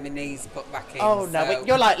cover having my knees put back in. Oh no, so-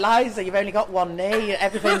 you're like Liza, you've only got one knee,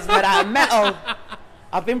 everything's made out of metal.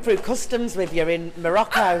 I've been through customs with you in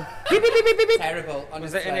Morocco. Beep, beep, beep, beep, beep, beep. Terrible,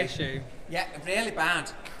 honestly. Was it an issue? Yeah, really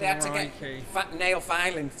bad. They had to Crikey. get nail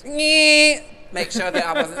filings. Make sure that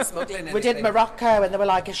I wasn't smuggling anything. We did Morocco and they were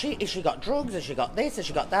like, has she got drugs? Has she got this? Has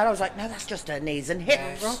she got that? I was like, no, that's just her knees and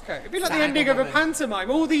hips. Morocco. It'd be like the Sad ending of a woman. pantomime.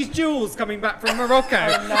 All these jewels coming back from Morocco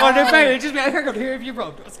on a boat. It'd just be like, hang on, who have you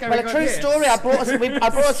robbed? What's going Well, on a true here? story. I brought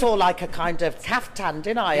us all like a kind of caftan,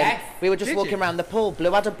 didn't I? Yes. And we were just Did walking you? around the pool.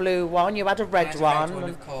 Blue had a blue one, you had a red I had a one, red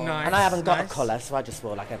of course. Nice. and I haven't got nice. a colour, so I just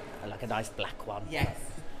wore like a nice black one. Yes.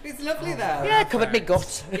 It's lovely though. Yeah, covered me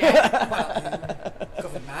gut. Yeah, well,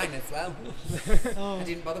 covered mine as well. I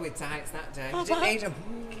didn't bother with tights that day. Didn't need them.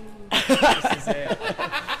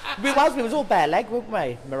 We was all bare leg, weren't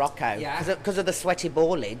we? Morocco. Yeah. Because of the sweaty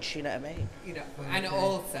ballage, you know what I mean? You know, and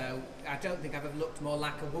also, I don't think I've ever looked more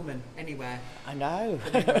like a woman anywhere. I know.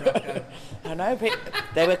 than in Morocco. I know.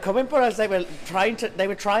 They were coming for us. They were trying,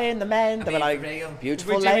 the men. They were like,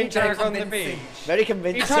 beautiful We're doing lady. drag on the beach. Very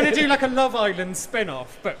convincing. You're trying to do like a Love Island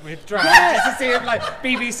spin-off, but with drag. Yes. To see if like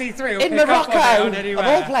BBC Three will In pick up on it Morocco, on of anywhere.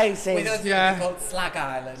 all places. With us, yeah. Called Slag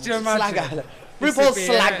Island. Do you imagine? Slag Island. This RuPaul's would be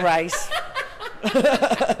slag it. race.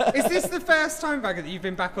 Is this the first time, Bagger, that you've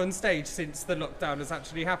been back on stage since the lockdown has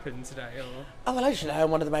actually happened today? Or? Oh, well, as you know, I'm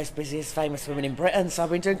one of the most busiest, famous women in Britain, so I've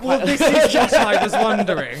been doing Well, quite this is what I was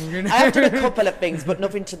wondering. You know? I have done a couple of things, but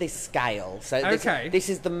nothing to this scale. So Okay. this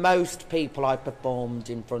is the most people I've performed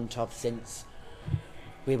in front of since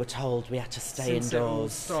we were told we had to stay Since it all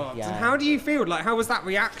indoors. stopped. Yeah. And how do you feel? Like, how was that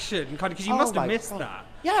reaction? Kind of, because you Oh must have my missed God. that.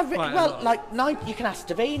 Yeah, quite a well, lot. like you can ask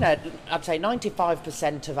Davina. I'd say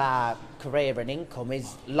 95% of our career and income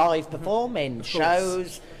is live performing,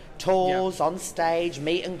 shows, tours, on stage,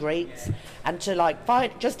 meet and greets, and to like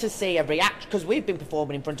find just to see a reaction, because we've been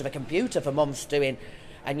performing in front of a computer for months doing,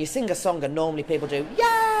 and you sing a song and normally people do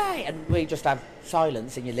yay, and we just have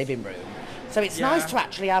silence in your living room. So it's nice to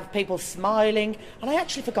actually have people smiling, and I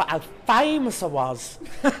actually forgot how famous I was.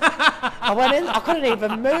 I went in, I couldn't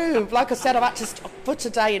even move. Like I said, I've had to, for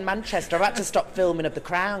today in Manchester, I've had to stop filming of The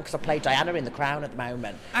Crown, because I play Diana in The Crown at the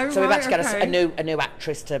moment. Oh, so we've had to right, get okay. a new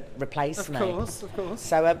actress to replace me. Of course.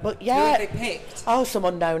 So, but Who yeah. have they picked? Oh, some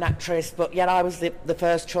unknown actress, but yeah, I was the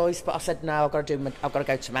first choice, but I said no, I've got to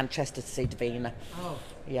go to Manchester to see Davina. Oh.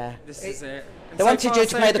 Yeah. This is it. They wanted you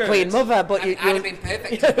to play the Queen Mother, but I'd have been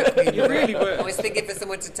perfect for the Queen You really would. I was thinking for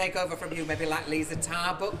someone to take over from you, maybe like Lisa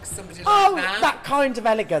Tarbuck, somebody Oh, like that kind of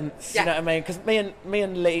elegance, Yeah. you know what I mean? Because me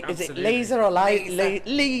and Lee, is it Absolutely. Lisa or Lisa.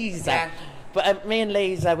 Lisa? Yeah. But me and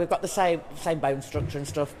Lisa, we've got the same bone structure and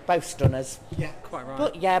stuff, both stunners. Yeah. Quite right.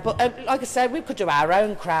 But yeah, like I said, we could do our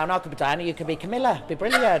own crown. I could be Diana, you could be Camilla. Be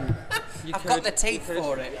brilliant. I've got the teeth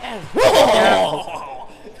for it.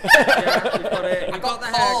 Yeah, you've got it. I You've got got the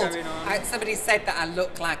hair called. going on. Somebody said that I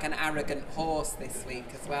look like an arrogant horse this week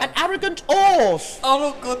as well. An arrogant horse.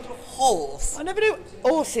 Arrogant horse. I never knew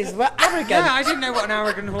horses were arrogant. Yeah, I didn't know what an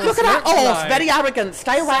arrogant horse Look at that looked horse, like. very arrogant.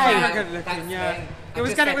 Stay away. Arrogant looking, That's yeah. me. It I'm was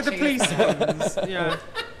just get it with the police actually- ones. Yeah,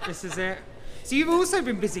 this is it. So you've also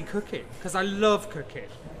been busy cooking, because I love cooking.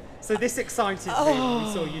 So this excited me when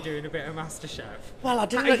we saw you doing a bit of MasterChef. Well, I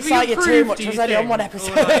didn't Have excite you too improved, much. do I was you only on think? one Or,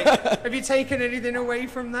 episode. like, have you taken anything away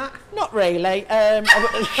from that? Not really. Not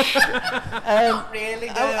really,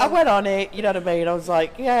 no. I went on it, you know what I mean? I was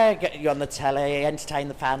like, yeah, get you on the telly, entertain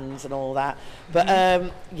the fans and all that. But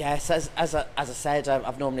yes, as I said,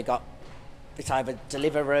 I've normally got, it's either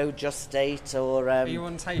Deliveroo, Just Eat, or Are you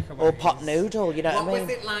on takeaways? or pot noodle. You know What what I mean?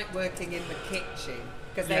 was it like working in the kitchen?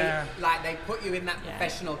 Because Yeah. they put you in that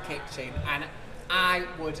professional kitchen, and I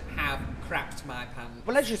would have crapped my pants.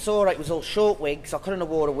 Well, as you saw, it was all short wigs. I couldn't have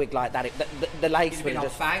wore a wig like that. The lace You'd would been on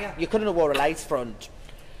just fire. You couldn't have wore a lace front.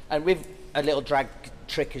 And with a little drag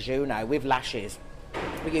trick, as you know, with lashes,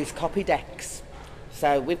 we use copy decks.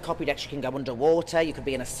 So with copy decks, you can go underwater. You could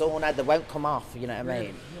be in a sauna; they won't come off. You know what I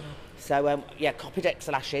mean? So yeah, copy decks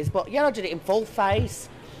lashes. But yeah, I did it in full face.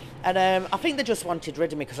 And I think they just wanted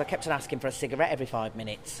rid of me because I kept on asking for a cigarette every 5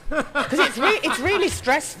 minutes. Because it's really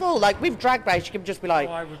stressful. Like with Drag Race, you can just be like,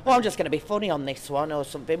 oh, I'm just going to be funny on this one or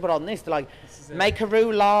something. But on this, they're like, make a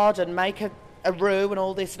roulade and make a roux and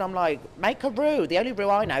all this. And I'm like, make a roux. The only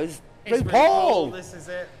roux I know is It's RuPaul. This is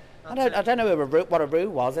it. I don't know what a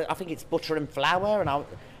roux was. I think it's butter and flour, and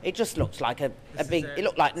it just looks like a big. It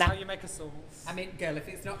looked like That's how you make a sauce. I mean, girl, if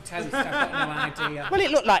it's not toast, I've got no idea. Well,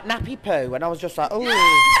 it looked like nappy poo, and I was just like, oh.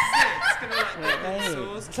 It's gonna like Hey.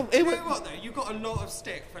 sauce. So Do you it know wa- what though? You got a lot of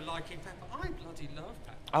stick for liking pepper. I bloody love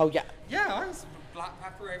pepper. Oh yeah. Yeah, I was black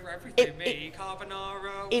pepper over everything.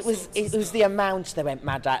 Carbonara. It was the amount they went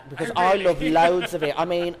mad at because Oh, I really? love loads of it. I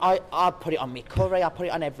mean, I put it on my curry, I put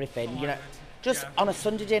it on everything. You know, just on a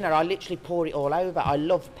Sunday dinner, I literally pour it all over. I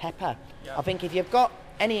love pepper. I think if you've got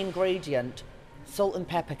any ingredient, salt and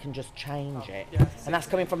pepper can just change it. And that's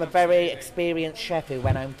coming from a very experienced chef who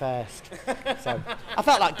went home first. So I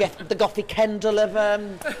felt like the Goffy Kendall of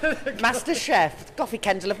MasterChef. Goffy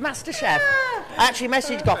Kendall of MasterChef. I actually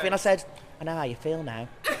messaged Goffy and I said, I know how you feel now.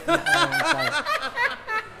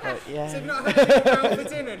 But, yeah. So you've not had anything down for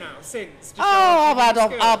dinner now since? Just Oh, after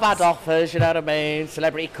I've had offers, you know what I mean?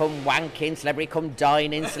 Celebrity come wanking, celebrity come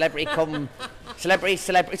dining, celebrity come... Celebrity,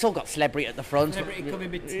 it's all got celebrity at the front. Celebrity come in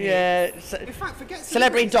between. Yeah. In fact, forget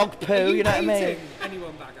Celebrity dog Are poo, you know what I mean? dating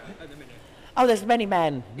anyone back at the minute? Oh, there's many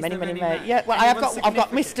men. Many there many men. men? Yeah, well, I've Anyone got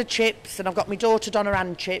Mr. significant? Chips, and I've got my daughter Donna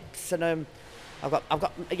Ann Chips, and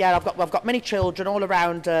I've got many children all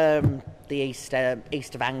around the east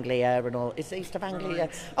of Anglia and all. Is east of Anglia?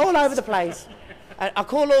 All over the place. I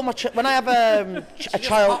call all my when I have a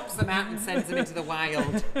child. Pops them out and sends them into the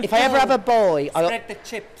wild. If I ever have a boy, Spread the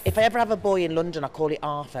chips. if I ever have a boy in London, I call it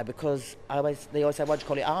Arthur because they always say, why'd you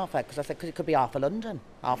call it Arthur? Because I said, because it could be Arthur London.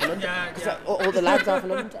 Arthur London. Because all the lads are for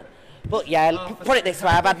London. But yeah, put it this way,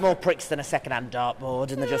 I've had more pricks than a second-hand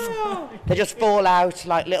dartboard, and they just fall out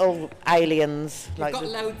like little aliens. You've got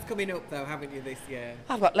loads coming up though, haven't you, this year?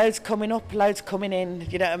 I've got loads coming up, loads coming in.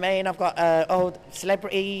 You know what I mean? I've got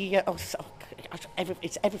celebrity.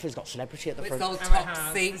 Everything's got celebrity at the front. It's all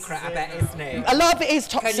top secret, I bet, isn't it? A lot of it is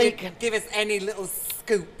top Can secret. you give us any little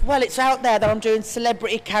scoop? Well, it's out there that I'm doing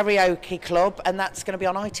Celebrity Karaoke Club, and that's going to be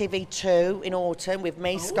on ITV2 in autumn with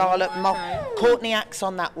me, Scarlett, Courtney Axe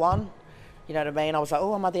on that one. You know what I mean? I was like,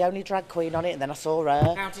 oh, am I the only drag queen on it? And then I saw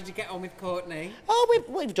her. How did you get on with Courtney? Oh,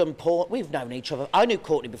 we've known each other. I knew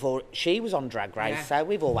Courtney before she was on Drag Race, so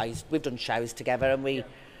we've done shows together, and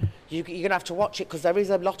you're going to have to watch it because there is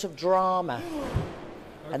a lot of drama,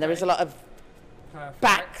 and there is a lot of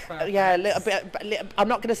a little bit. I'm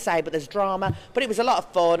not going to say, but there's drama. But it was a lot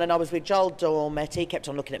of fun, and I was with Joel Dormet. He kept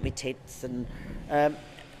on looking at me tits, and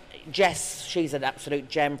Jess, she's an absolute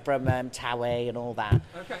gem from Towie and all that.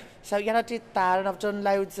 Okay. So yeah, I did that, and I've done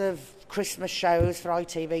loads of Christmas shows for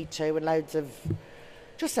ITV2 and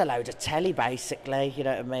just a load of telly, basically. You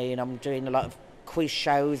know what I mean? I'm doing a lot of quiz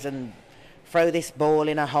shows and throw this ball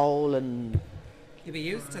in a hole and. You'll be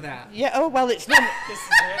used to that. Yeah. Oh well, it's not. This is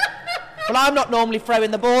it. Well, I'm not normally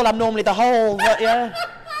throwing the ball. I'm normally the hole. But yeah.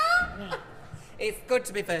 It's good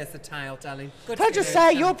to be versatile, darling. Good Can I just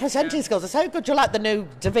say, your presenting skills are so good. You're like the new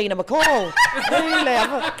Davina McCall. Really,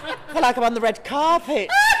 I feel like I'm on the red carpet.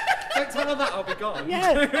 Don't tell her that, I'll be gone.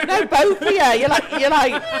 Yeah, no, both of you. You're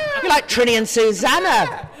like Trini and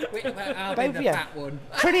Susanna. I'll be the fat one.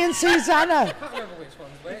 Trini and Susanna. I can't remember which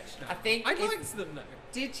one's which now. I think I liked them though.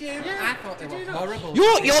 Did you? Yeah. I thought they were horrible.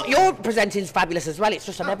 Your presenting's fabulous as well. It's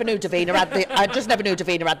just I just never knew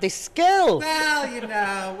Davina had this skill. Well, you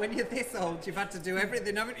know, when you're this old, you've had to do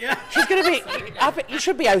everything, haven't you? She's going to be. I think you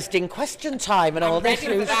should be hosting Question Time and all this.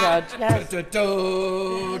 You should. Yes.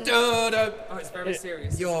 Oh, it's very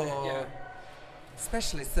serious. Your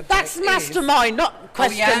specialist subject. That's Mastermind, not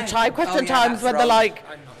Question Time. Question Time's when they're like.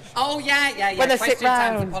 Oh yeah. When they Question sit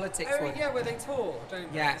round. Time's a politics one. Yeah, where they tour,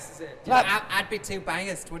 don't they? Yeah. This is it. I'd be too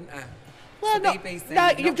biased, wouldn't I? Well, no, BBC, no,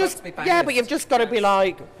 you've just but you've just got to be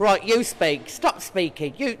like, right, you speak, stop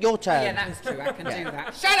speaking, your turn. Oh, yeah, that's true. I can do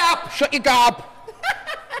that. Shut up! Shut your gob.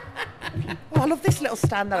 I love this little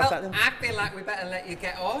stand that I've got. I feel like we better let you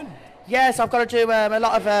get on. Yes, I've got to do a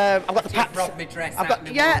lot of. I've got the paps. Rob me dress.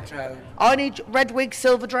 I need red wig,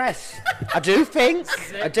 silver dress. I do think.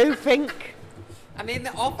 I mean,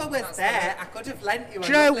 the offer was there. I could have lent you. Do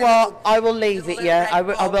you know what? I will leave it. Yeah, I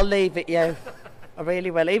will leave it. Yeah, I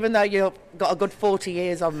really will. Even though you've got a good 40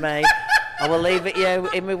 years on me, I will leave it. You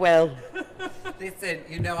in my will. Listen,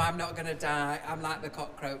 you know I'm not going to die. I'm like the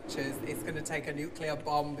cockroaches. It's going to take a nuclear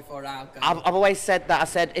bomb before I'll go. I've always said that. I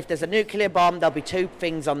said if there's a nuclear bomb, there'll be two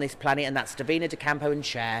things on this planet, and that's Davina De Campo and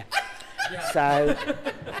Cher. So it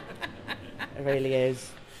really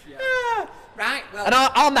is. Yeah. Right, well... And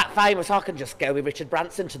I'm that famous, I can just go with Richard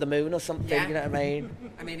Branson to the moon or something, you know what I mean?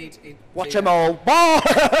 I mean, he'd watch them all. Bye!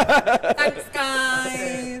 Thanks,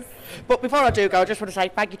 guys! But before I do go, I just want to say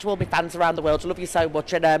thank you to all my fans around the world. I love you so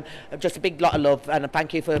much, and just a big lot of love, and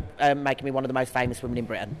thank you for making me one of the most famous women in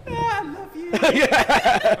Britain. Yeah, I love you!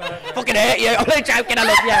 Fucking hate you, I'm only joking, I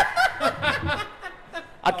love you!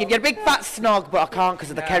 I'd give you a big fat snog, but I can't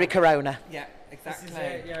because of the Kerry Corona. Yeah.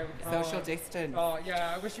 Exactly. Social distance. Oh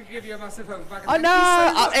yeah, I wish we could give you a massive hug back. I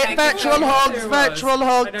know. Virtual hugs. I know, virtual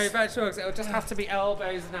hugs. It'll just have to be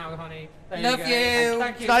elbows now, honey. Love you.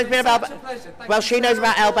 Thank you. Such a pleasure. Well, she knows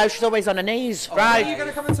about elbows. She's always on her knees, right? Are you going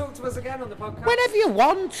to come and talk to us again on the podcast? Whenever you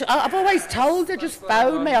want. I've always told her, just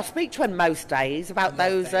phone me. I speak to her most days about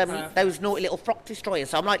those naughty little frock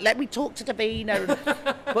destroyers. So I'm like, let me talk to Davina.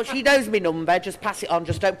 But she knows my number. Just pass it on.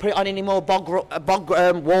 Just don't put it on any more bog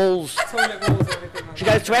walls. Toilet walls. She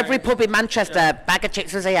goes to every pub in Manchester. Bag of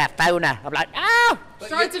chicks is here. Phone her. I'm like,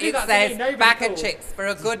 It says bag of chicks for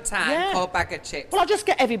a good time. Call bag of chicks. Well, I just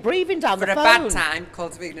get heavy breathing down the phone. For a bad time, call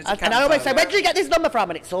Davina De Campo. And I always say, where did you get this number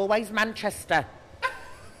from? And it's always Manchester.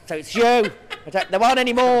 So it's you. There aren't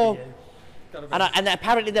any more. And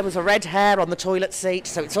apparently there was a red hair on the toilet seat.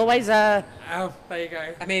 So it's always Oh, there you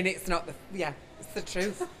go. I mean, it's not the. Yeah, it's the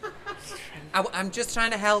truth. I'm just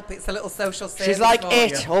trying to help. It's a little social service. She's like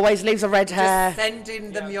it. Always leaves a red hair. Just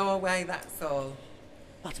sending them your way, that's all.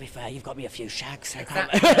 Well, to be fair, you've got me a few shags.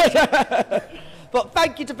 Exactly. But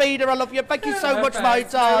thank you, Davina. I love you. Thank you so much, my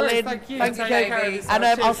darling. Thank you. Thank you. Take care of yourself. And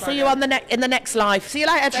Cheers, I'll see you Maggie. on in the next life. See you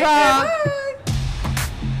later, Take Tra. care.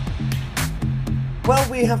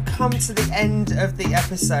 Well, we have come to the end of the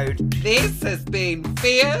episode. This has been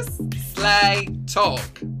Fierce Slay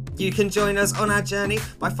Talk. You can join us on our journey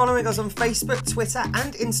by following us on Facebook, Twitter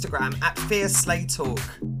and Instagram at Fierce Slay Talk.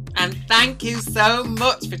 And thank you so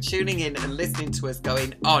much for tuning in and listening to us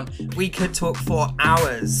going on. We could talk for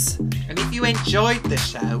hours. And if you enjoyed the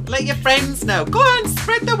show, let your friends know. Go on,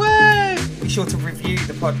 spread the word. Be sure to review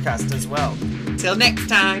the podcast as well. Till next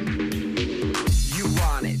time. You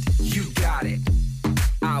want it, you got it.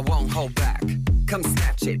 I won't hold back. Come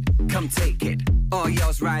snatch it, come take it. All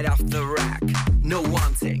yours right off the rack. No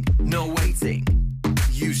wanting, no waiting.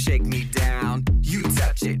 You shake me down, you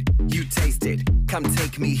touch it, you taste it. Come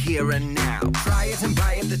take me here and now. Try it and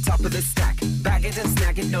buy it, the top of the stack. Bag it and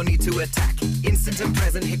snag it, no need to attack. Instant and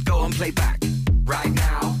present, hit go and play back. Right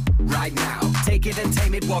now, right now. Take it and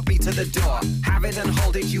tame it, walk me to the door. Have it and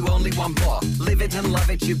hold it, you only want more. Live it and love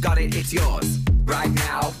it, you got it, it's yours. Right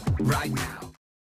now, right now.